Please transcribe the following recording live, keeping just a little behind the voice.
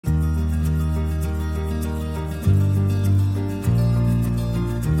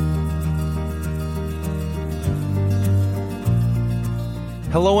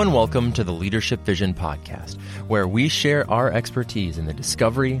Hello and welcome to the Leadership Vision Podcast, where we share our expertise in the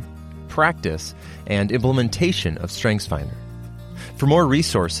discovery, practice, and implementation of StrengthsFinder. For more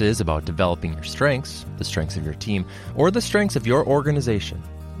resources about developing your strengths, the strengths of your team, or the strengths of your organization,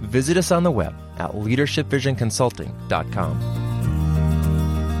 visit us on the web at leadershipvisionconsulting.com.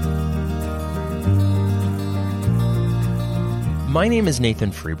 My name is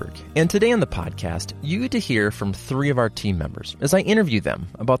Nathan Freeberg, and today on the podcast, you get to hear from three of our team members as I interview them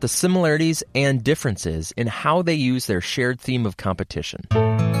about the similarities and differences in how they use their shared theme of competition.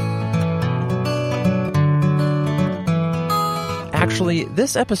 Actually,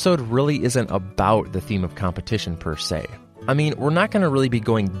 this episode really isn't about the theme of competition per se. I mean, we're not going to really be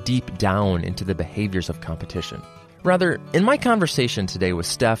going deep down into the behaviors of competition. Rather, in my conversation today with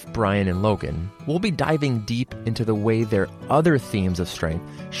Steph, Brian, and Logan, we'll be diving deep into the way their other themes of strength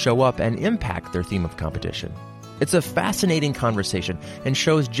show up and impact their theme of competition. It's a fascinating conversation and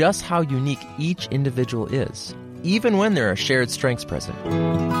shows just how unique each individual is, even when there are shared strengths present.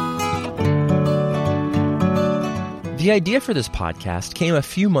 The idea for this podcast came a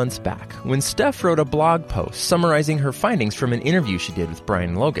few months back when Steph wrote a blog post summarizing her findings from an interview she did with Brian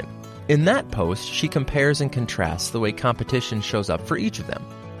and Logan. In that post, she compares and contrasts the way competition shows up for each of them.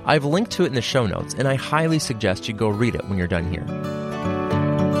 I've linked to it in the show notes, and I highly suggest you go read it when you're done here.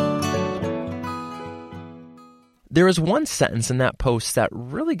 There was one sentence in that post that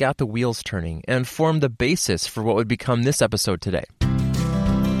really got the wheels turning and formed the basis for what would become this episode today.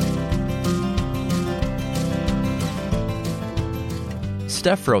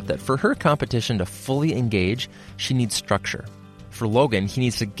 Steph wrote that for her competition to fully engage, she needs structure. For Logan, he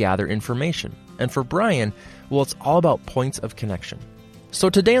needs to gather information. And for Brian, well, it's all about points of connection. So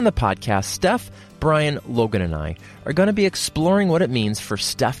today on the podcast, Steph, Brian, Logan, and I are going to be exploring what it means for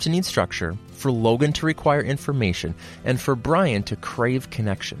Steph to need structure, for Logan to require information, and for Brian to crave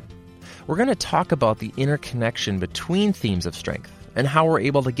connection. We're going to talk about the interconnection between themes of strength and how we're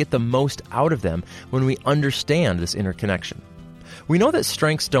able to get the most out of them when we understand this interconnection. We know that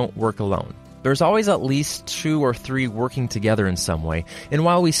strengths don't work alone. There's always at least two or three working together in some way, and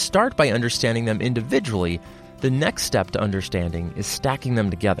while we start by understanding them individually, the next step to understanding is stacking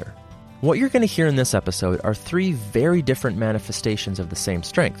them together. What you're going to hear in this episode are three very different manifestations of the same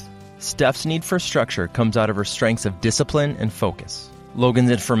strength. Steph's need for structure comes out of her strengths of discipline and focus.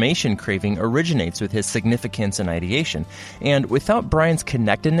 Logan's information craving originates with his significance and ideation, and without Brian's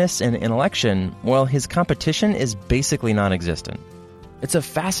connectedness and intellection, well, his competition is basically non-existent. It's a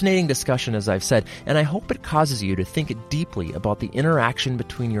fascinating discussion, as I've said, and I hope it causes you to think deeply about the interaction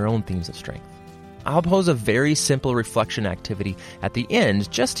between your own themes of strength. I'll pose a very simple reflection activity at the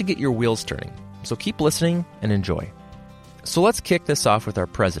end just to get your wheels turning, so keep listening and enjoy. So let's kick this off with our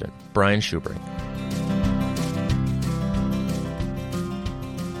president, Brian Schubring.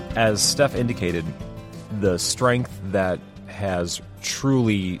 As Steph indicated, the strength that has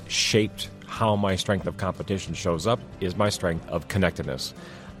truly shaped how my strength of competition shows up is my strength of connectedness.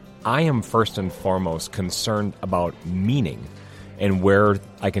 I am first and foremost concerned about meaning and where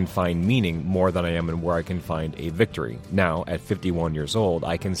I can find meaning more than I am in where I can find a victory. Now, at 51 years old,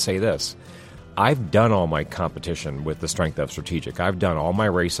 I can say this. I've done all my competition with the strength of strategic. I've done all my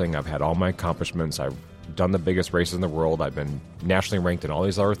racing. I've had all my accomplishments. I've done the biggest races in the world. I've been nationally ranked in all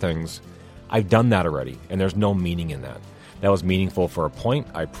these other things. I've done that already, and there's no meaning in that. That was meaningful for a point.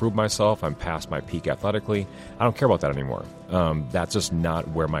 I proved myself. I'm past my peak athletically. I don't care about that anymore. That's just not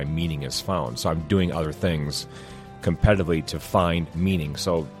where my meaning is found. So I'm doing other things competitively to find meaning.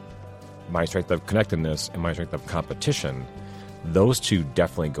 So my strength of connectedness and my strength of competition, those two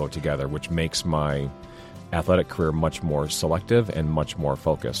definitely go together, which makes my athletic career much more selective and much more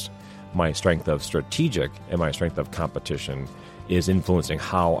focused. My strength of strategic and my strength of competition is influencing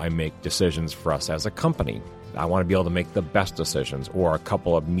how I make decisions for us as a company. I want to be able to make the best decisions or a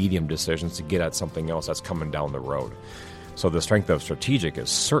couple of medium decisions to get at something else that's coming down the road. So the strength of strategic is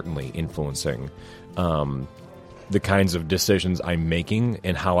certainly influencing the kinds of decisions I'm making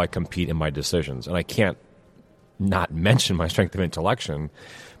and how I compete in my decisions. And I can't not mention my strength of intellection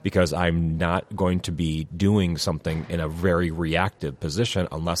because I'm not going to be doing something in a very reactive position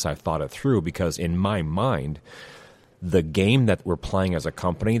unless I've thought it through, because in my mind, the game that we're playing as a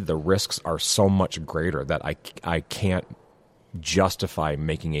company, the risks are so much greater that I can't justify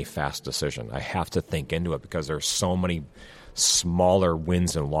making a fast decision. I have to think into it because there's so many smaller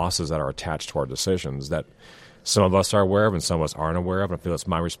wins and losses that are attached to our decisions that some of us are aware of and some of us aren't aware of. And I feel it's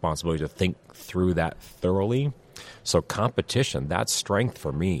my responsibility to think through that thoroughly. So competition, that strength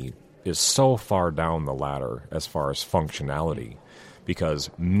for me, is so far down the ladder as far as functionality because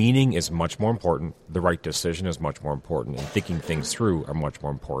meaning is much more important. The right decision is much more important, and thinking things through are much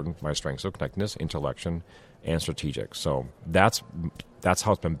more important. My strengths are connectedness, intellection, and strategic. So that's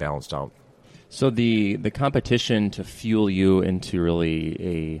how it's been balanced out. So the competition to fuel you into really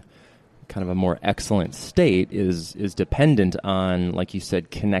a kind of a more excellent state is dependent on, like you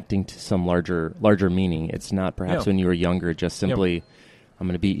said, connecting to some larger meaning. It's not perhaps when you were younger just simply, I'm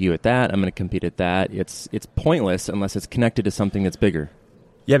going to beat you at that, I'm going to compete at that. It's pointless unless it's connected to something that's bigger.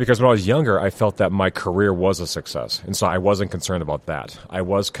 Yeah, because when I was younger, I felt that my career was a success, and so I wasn't concerned about that. I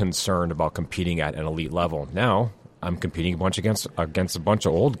was concerned about competing at an elite level. Now I'm competing against a bunch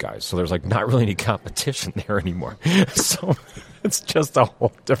of old guys, so there's like not really any competition there anymore. So it's just a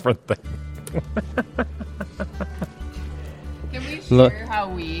whole different thing. Can we share how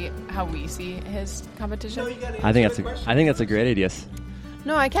we see his competition? I think that's a great idea.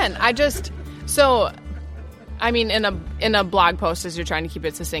 No, I can. In a blog post, as you're trying to keep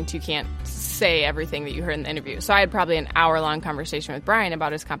it succinct, you can't say everything that you heard in the interview. So I had probably an hour-long conversation with Brian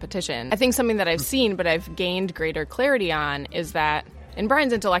about his competition. I think something that I've seen, but I've gained greater clarity on, is that in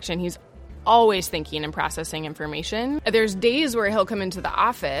Brian's intellection, he's always thinking and processing information. There's days where he'll come into the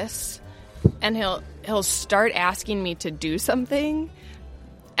office and he'll start asking me to do something,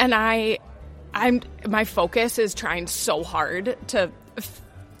 and my focus is trying so hard to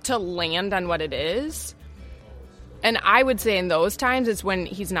land on what it is. And I would say in those times it's when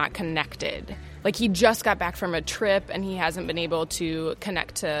he's not connected. Like, he just got back from a trip and he hasn't been able to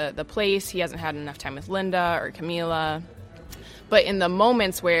connect to the place. He hasn't had enough time with Linda or Camila. But in the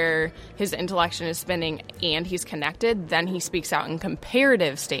moments where his intellection is spinning and he's connected, then he speaks out in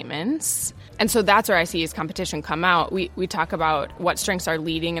comparative statements. And so that's where I see his competition come out. We talk about what strengths are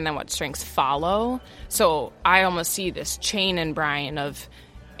leading and then what strengths follow. So I almost see this chain in Brian of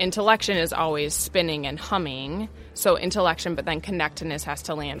intellection is always spinning and humming. So intellection, but then connectedness has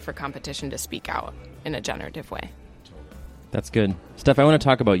to land for competition to speak out in a generative way. That's good. Steph, I want to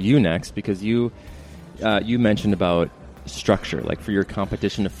talk about you next, because you mentioned about structure. Like, for your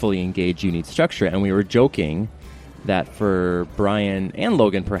competition to fully engage, you need structure. And we were joking that for Brian and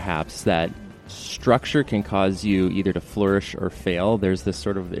Logan, perhaps, that structure can cause you either to flourish or fail. There's this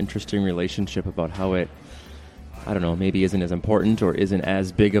sort of interesting relationship about how it, I don't know, maybe isn't as important or isn't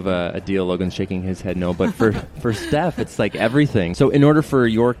as big of a deal. Logan's shaking his head no. But for Steph, it's like everything. So in order for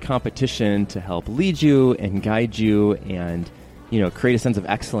your competition to help lead you and guide you and, create a sense of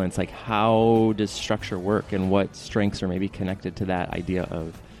excellence, like, how does structure work, and what strengths are maybe connected to that idea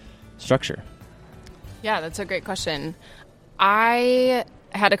of structure? Yeah, that's a great question. I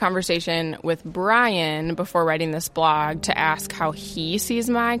had a conversation with Brian before writing this blog to ask how he sees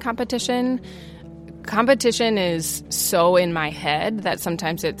my competition. Competition is so in my head that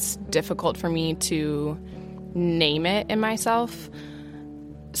sometimes it's difficult for me to name it in myself.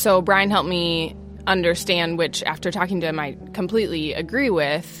 So Brian helped me understand, which after talking to him I completely agree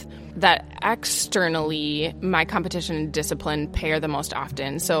with, that externally my competition and discipline pair the most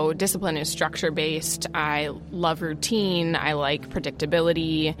often. So discipline is structure-based. I love routine. I like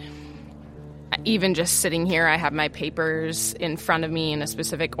predictability. Even just sitting here, I have my papers in front of me in a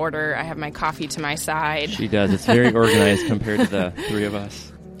specific order. I have my coffee to my side. She does. It's very organized compared to the three of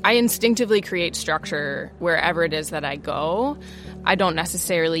us. I instinctively create structure wherever it is that I go. I don't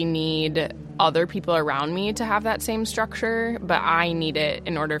necessarily need other people around me to have that same structure, but I need it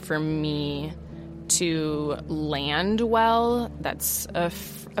in order for me to land well. That's a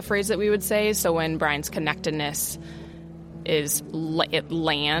phrase that we would say. So when Brian's connectedness it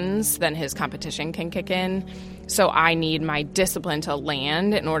lands, then his competition can kick in. So I need my discipline to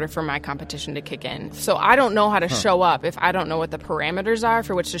land in order for my competition to kick in. So I don't know how to show up if I don't know what the parameters are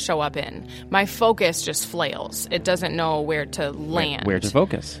for which to show up in. My focus just flails. It doesn't know where to land. Where to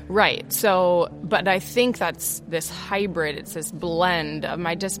focus. Right. So, but I think that's this hybrid. It's this blend of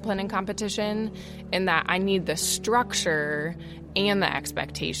my discipline and competition, in that I need the structure and the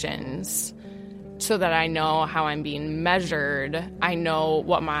expectations so that I know how I'm being measured. I know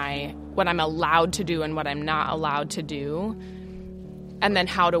what I'm allowed to do and what I'm not allowed to do, and then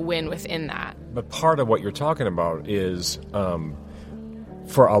how to win within that. But part of what you're talking about is,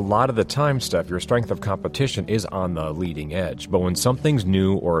 for a lot of the time, Steph, your strength of competition is on the leading edge. But when something's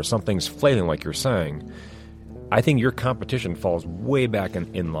new or something's flailing, like you're saying, I think your competition falls way back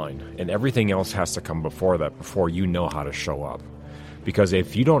in line, and everything else has to come before that, before you know how to show up. Because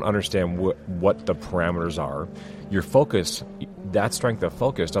if you don't understand what the parameters are, your focus, that strength of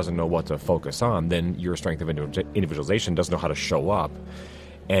focus doesn't know what to focus on, then your strength of individualization doesn't know how to show up.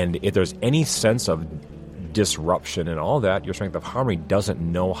 And if there's any sense of disruption and all that, your strength of harmony doesn't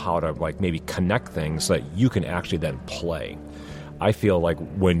know how to maybe connect things so that you can actually then play. I feel like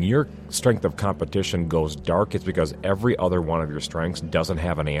when your strength of competition goes dark, it's because every other one of your strengths doesn't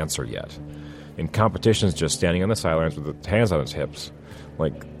have an answer yet. And competition is just standing on the sidelines with the hands on his hips,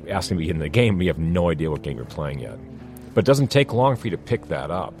 like asking to be in the game, but you have no idea what game you're playing yet. But it doesn't take long for you to pick that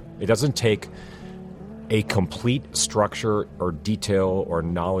up. It doesn't take a complete structure or detail or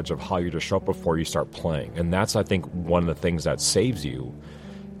knowledge of how you're to show up before you start playing. And that's, I think, one of the things that saves you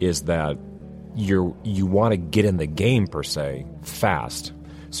is that you want to get in the game, per se, fast.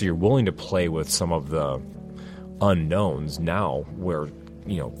 So you're willing to play with some of the unknowns now where,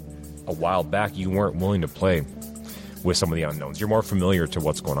 a while back you weren't willing to play with some of the unknowns. You're more familiar to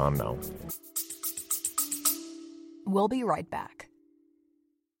what's going on now. We'll be right back.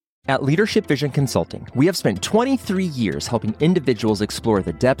 At Leadership Vision Consulting, we have spent 23 years helping individuals explore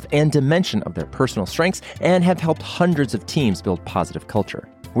the depth and dimension of their personal strengths and have helped hundreds of teams build positive culture.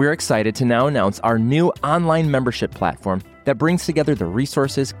 We're excited to now announce our new online membership platform that brings together the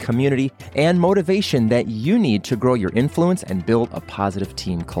resources, community, and motivation that you need to grow your influence and build a positive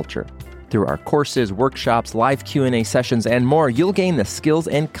team culture. Through our courses, workshops, live Q&A sessions, and more, you'll gain the skills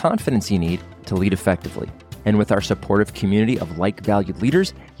and confidence you need to lead effectively. And with our supportive community of like-valued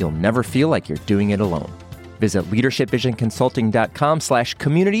leaders, you'll never feel like you're doing it alone. Visit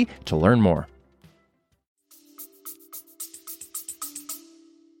leadershipvisionconsulting.com/community to learn more.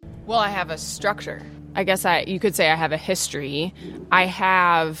 Well, I have a structure. I guess you could say I have a history. I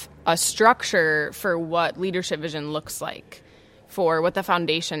have a structure for what leadership vision looks like, for what the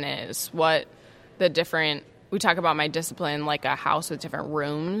foundation is, what the different, we talk about my discipline like a house with different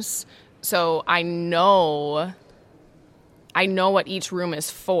rooms. So I know what each room is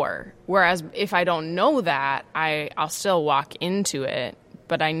for. Whereas if I don't know that, I'll still walk into it,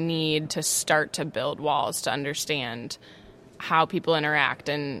 but I need to start to build walls to understand how people interact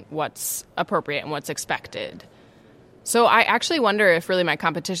and what's appropriate and what's expected. So I actually wonder if really my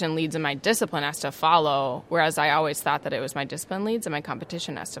competition leads and my discipline has to follow, whereas I always thought that it was my discipline leads and my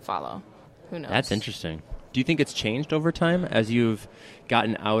competition has to follow. Who knows? That's interesting. Do you think it's changed over time as you've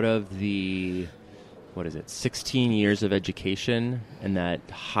gotten out of the, 16 years of education and that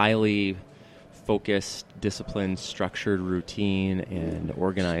highly focused, disciplined, structured routine and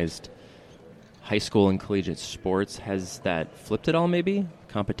organized high school and collegiate sports? Has that flipped at all maybe?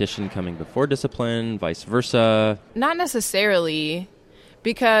 Competition coming before discipline, vice versa? Not necessarily,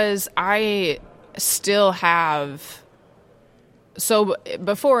 because I still have... So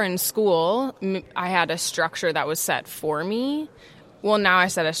before in school, I had a structure that was set for me. Well, now I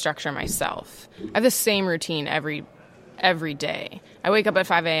set a structure myself. I have the same routine every day. I wake up at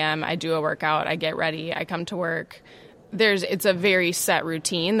 5 a.m., I do a workout, I get ready, I come to work. It's a very set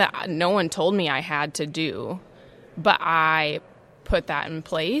routine that no one told me I had to do, but I put that in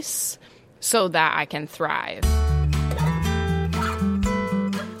place so that I can thrive.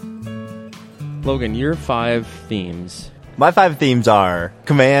 Logan, your 5 themes. My 5 themes are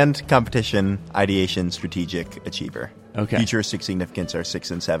command, competition, ideation, strategic, achiever. Okay. Futuristic significance are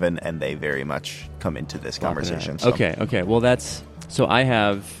 6 and 7, and they very much come into this conversation. So. Okay. Well, so I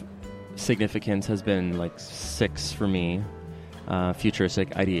have significance has been like 6 for me,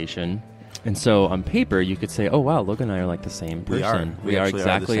 futuristic, ideation. And so on paper, you could say, oh, wow, Logan and I are like the same person. We are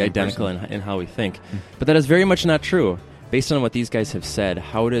exactly identical in how we think. But that is very much not true. Based on what these guys have said,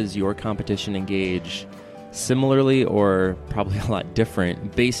 how does your competition engage similarly or probably a lot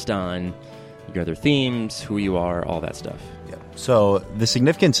different based on your other themes, who you are, all that stuff? Yeah. So the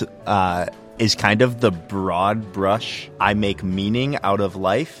significance is kind of the broad brush. I make meaning out of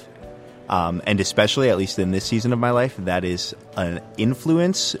life, and especially, at least in this season of my life, that is an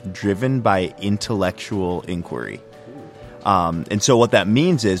influence driven by intellectual inquiry. And so what that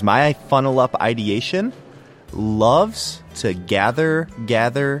means is my funnel up ideation loves to gather.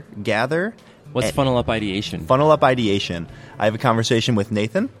 What's funnel up ideation? Funnel up ideation. I have a conversation with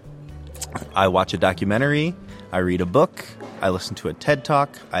Nathan. I watch a documentary. I read a book. I listen to a TED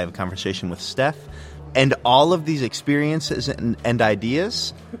Talk. I have a conversation with Steph. And all of these experiences and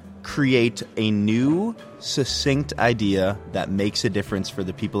ideas create a new, succinct idea that makes a difference for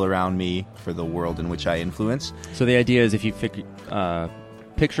the people around me, for the world in which I influence. So the idea is if you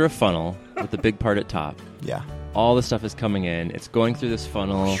picture a funnel with the big part at top. Yeah. All the stuff is coming in. It's going through this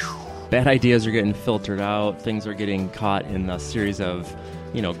funnel. Bad ideas are getting filtered out. Things are getting caught in a series of,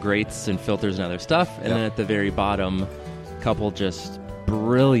 grates and filters and other stuff. And then at the very bottom, a couple just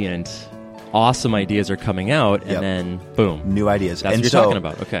brilliant, awesome ideas are coming out. And then, boom. New ideas. That's what you're talking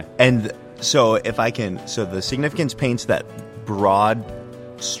about. Okay. And so so the significance paints that broad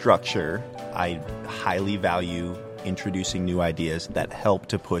structure. I highly value introducing new ideas that help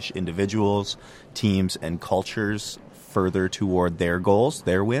to push individuals, teams, and cultures further toward their goals,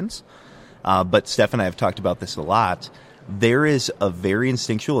 their wins. But Steph and I have talked about this a lot. There is a very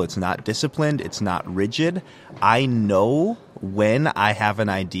instinctual, it's not disciplined, it's not rigid. I know when I have an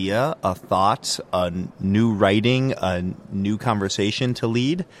idea, a thought, a new writing, a new conversation to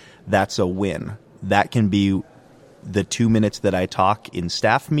lead, that's a win. That can be the 2 minutes that I talk in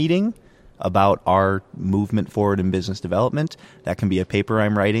staff meeting about our movement forward in business development. That can be a paper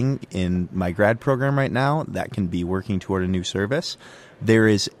I'm writing in my grad program right now. That can be working toward a new service. There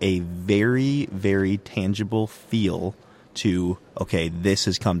is a very, very tangible feel to, okay, this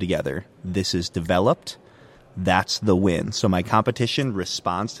has come together. This is developed. That's the win. So my competition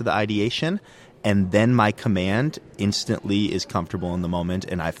responds to the ideation, and then my command instantly is comfortable in the moment,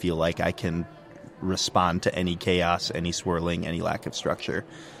 and I feel like I can respond to any chaos, any swirling, any lack of structure.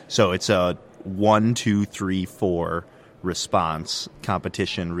 So it's a 1, 2, 3, 4 response,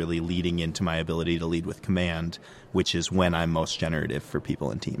 competition really leading into my ability to lead with command, which is when I'm most generative for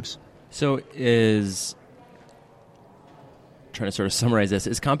people and teams. So trying to sort of summarize this,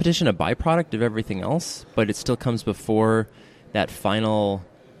 is competition a byproduct of everything else, but it still comes before that final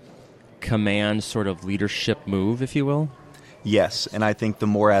command sort of leadership move, if you will? Yes, and I think the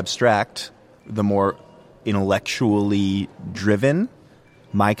more abstract, the more intellectually driven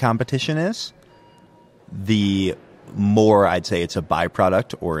my competition is, the more I'd say it's a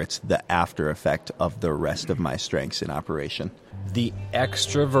byproduct or it's the after effect of the rest of my strengths in operation. The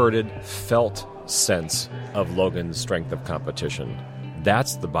extroverted, felt sense of Logan's strength of competition,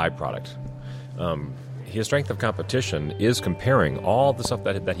 that's the byproduct. His strength of competition is comparing all the stuff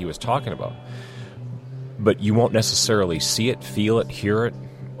that he was talking about. But you won't necessarily see it, feel it, hear it,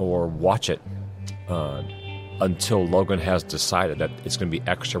 or watch it until Logan has decided that it's going to be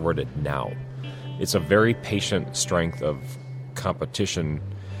extroverted now. It's a very patient strength of competition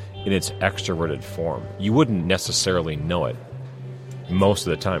in its extroverted form. You wouldn't necessarily know it most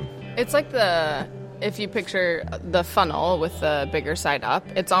of the time. It's like if you picture the funnel with the bigger side up,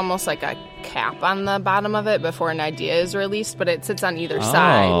 it's almost like a cap on the bottom of it before an idea is released, but it sits on either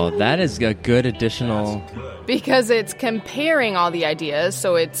side. Oh, that is a good additional... Because it's comparing all the ideas,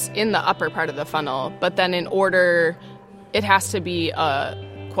 so it's in the upper part of the funnel, but then in order, it has to be a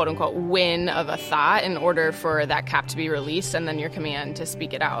quote-unquote win of a thought in order for that cap to be released and then your command to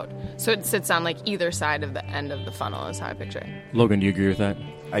speak it out. So it sits on like either side of the end of the funnel is how I picture it. Logan, do you agree with that?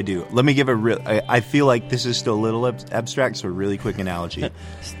 I do. Let me give I feel like this is still a little abstract, so a really quick analogy.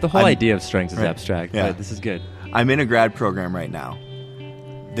 The whole idea of strengths is right. abstract, Yeah. but this is good. I'm in a grad program right now.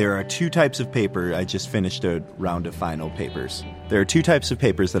 There are 2 types of paper. I just finished a round of final papers. There are 2 types of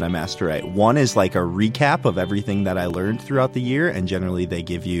papers that I'm asked to write. One is like a recap of everything that I learned throughout the year, and generally they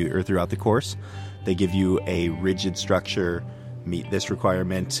give you, or throughout the course, they give you a rigid structure, meet this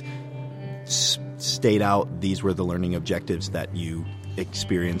requirement, state out these were the learning objectives that you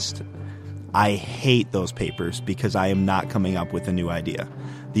experienced. I hate those papers because I am not coming up with a new idea.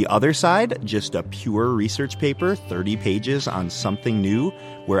 The other side, just a pure research paper, 30 pages on something new,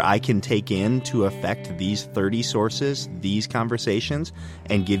 where I can take into effect these 30 sources, these conversations,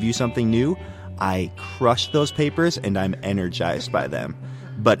 and give you something new. I crush those papers and I'm energized by them.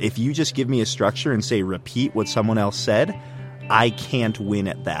 But if you just give me a structure and say repeat what someone else said, I can't win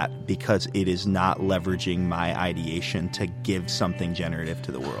at that because it is not leveraging my ideation to give something generative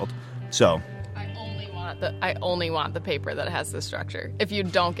to the world. So I only want the paper that has the structure. If you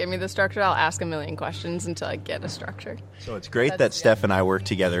don't give me the structure, I'll ask a million questions until I get a structure. So it's great that Steph and I work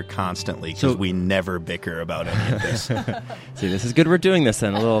together constantly because we never bicker about any of this. See, this is good we're doing this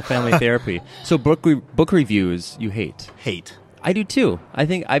then, a little family therapy. So book reviews you hate. Hate. I do too. I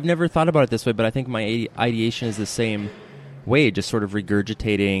think I've never thought about it this way, but I think my ideation is the same way, just sort of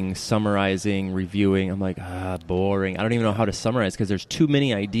regurgitating, summarizing, reviewing. I'm like, boring. I don't even know how to summarize because there's too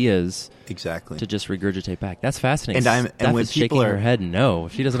many ideas exactly to just regurgitate back. That's fascinating. And Steph when is shaking people her head no.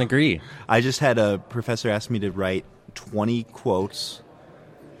 She doesn't agree. I just had a professor ask me to write 20 quotes,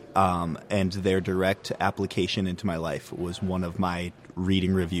 and their direct application into my life was one of my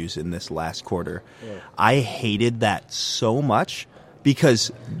reading reviews in this last quarter. Yeah. I hated that so much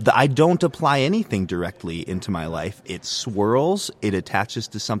because I don't apply anything directly into my life. It swirls, it attaches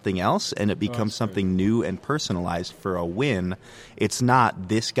to something else, and it becomes something new and personalized for a win. It's not,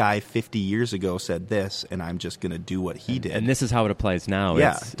 this guy 50 years ago said this, and I'm just going to do what he did. And this is how it applies now.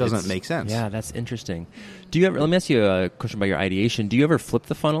 Yeah, it doesn't make sense. Yeah, that's interesting. Do you ever? Let me ask you a question about your ideation. Do you ever flip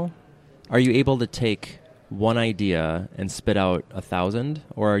the funnel? Are you able to take one idea and spit out 1,000,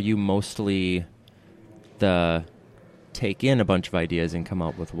 or are you mostly the take in a bunch of ideas and come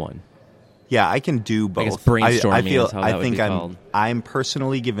out with one? Yeah, I can do both. I guess brainstorming is how that would be called. I'm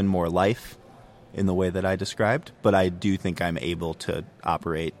personally given more life in the way that I described, but I do think I'm able to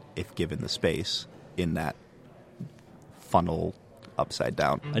operate, if given the space, in that funnel upside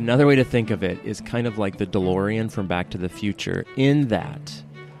down. Another way to think of it is kind of like the DeLorean from Back to the Future, in that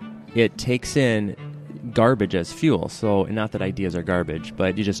it takes in garbage as fuel. So not that ideas are garbage,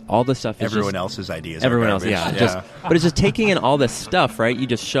 but you just, all the stuff is everyone just, else's ideas everyone are else, garbage. yeah. But it's just taking in all this stuff, right? You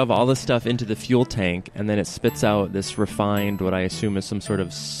just shove all this stuff into the fuel tank, and then it spits out this refined, what I assume is some sort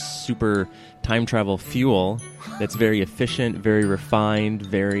of super time travel fuel that's very efficient, very refined,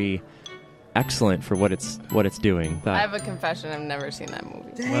 very excellent for what it's doing. I have a confession. I've never seen that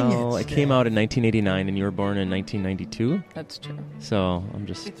movie. Well, it came out in 1989, and you were born in 1992. That's true. So I'm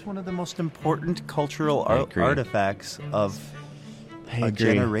just... It's one of the most important cultural agree. artifacts of I a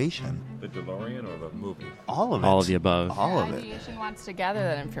agree. generation. The DeLorean or the movie? All of it. All of the above. All of it. Aviation wants to gather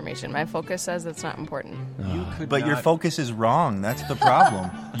that information. My focus says it's not important. But your focus is wrong. That's the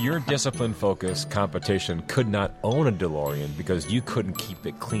problem. Your discipline-focused competition could not own a DeLorean because you couldn't keep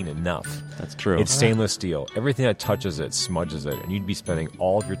it clean enough. That's true. It's stainless steel. Everything that touches it smudges it, and you'd be spending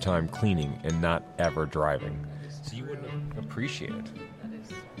all of your time cleaning and not ever driving. So you wouldn't appreciate it.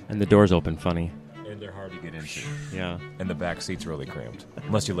 And the doors open funny. And they're hard to get into. Yeah. And the back seat's really cramped,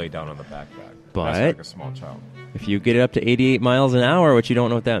 unless you lay down on the backpack. But- That's like a small child. If you get it up to 88 miles an hour, which you don't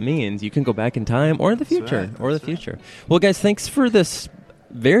know what that means, you can go back in time or in the future. Well, guys, thanks for this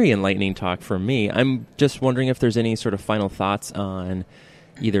very enlightening talk from me. I'm just wondering if there's any sort of final thoughts on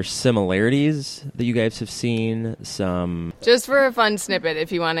either similarities that you guys have seen, some... Just for a fun snippet,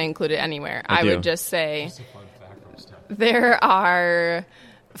 if you want to include it anywhere, I would just say there are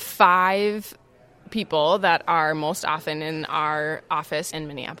 5 people that are most often in our office in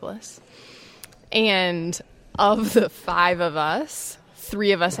Minneapolis. And of the 5 of us,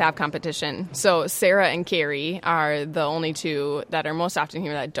 3 of us have competition. So Sarah and Carrie are the only 2 that are most often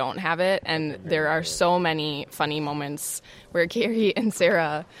here that don't have it. And there are so many funny moments where Carrie and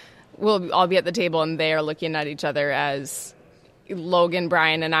Sarah will all be at the table and they are looking at each other as Logan,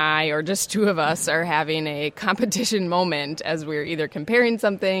 Brian, and I, or just 2 of us, are having a competition moment as we're either comparing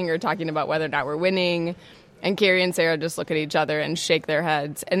something or talking about whether or not we're winning. And Carrie and Sarah just look at each other and shake their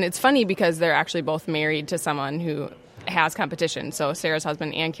heads. And it's funny because they're actually both married to someone who has competition. So Sarah's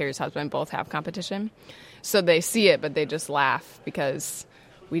husband and Carrie's husband both have competition. So they see it, but they just laugh because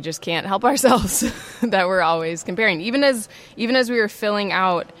we just can't help ourselves that we're always comparing. Even as we were filling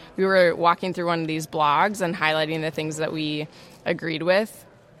out, we were walking through one of these blogs and highlighting the things that we agreed with.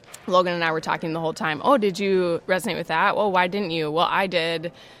 Logan and I were talking the whole time. Oh, did you resonate with that? Well, why didn't you? Well, I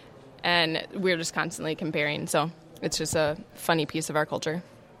did. And we're just constantly comparing. So it's just a funny piece of our culture.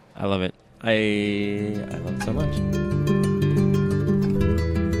 I love it. I love it so much.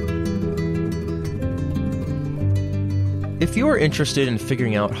 If you're interested in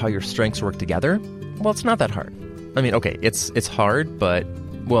figuring out how your strengths work together, well, it's not that hard. I mean, okay, it's hard, but,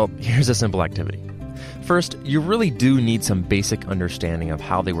 well, here's a simple activity. First, you really do need some basic understanding of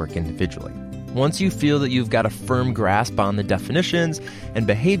how they work individually. Once you feel that you've got a firm grasp on the definitions and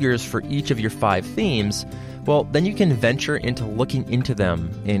behaviors for each of your 5 themes, well, then you can venture into looking into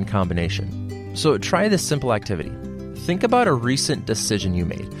them in combination. So try this simple activity. Think about a recent decision you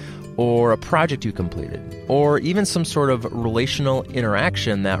made, or a project you completed, or even some sort of relational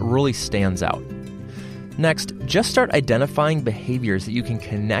interaction that really stands out. Next, just start identifying behaviors that you can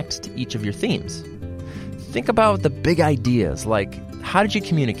connect to each of your themes. Think about the big ideas, like how did you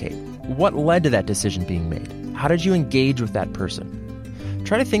communicate? What led to that decision being made? How did you engage with that person?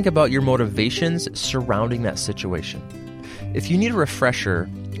 Try to think about your motivations surrounding that situation. If you need a refresher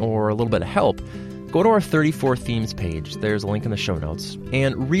or a little bit of help, go to our 34 themes page, there's a link in the show notes,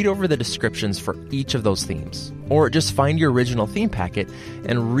 and read over the descriptions for each of those themes. Or just find your original theme packet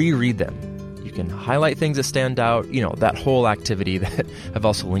and reread them. You can highlight things that stand out, that whole activity that I've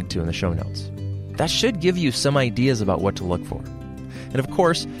also linked to in the show notes. That should give you some ideas about what to look for. And of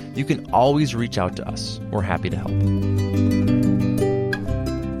course, you can always reach out to us. We're happy to help.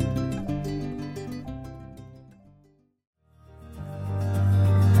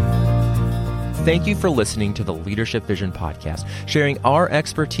 Thank you for listening to the Leadership Vision podcast, sharing our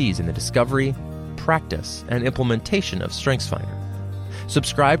expertise in the discovery, practice, and implementation of StrengthsFinder.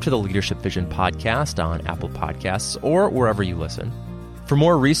 Subscribe to the Leadership Vision podcast on Apple Podcasts or wherever you listen. For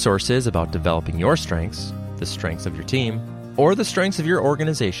more resources about developing your strengths, the strengths of your team, or the strengths of your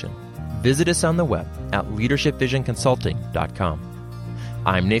organization, visit us on the web at leadershipvisionconsulting.com.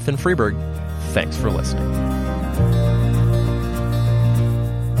 I'm Nathan Freeberg. Thanks for listening.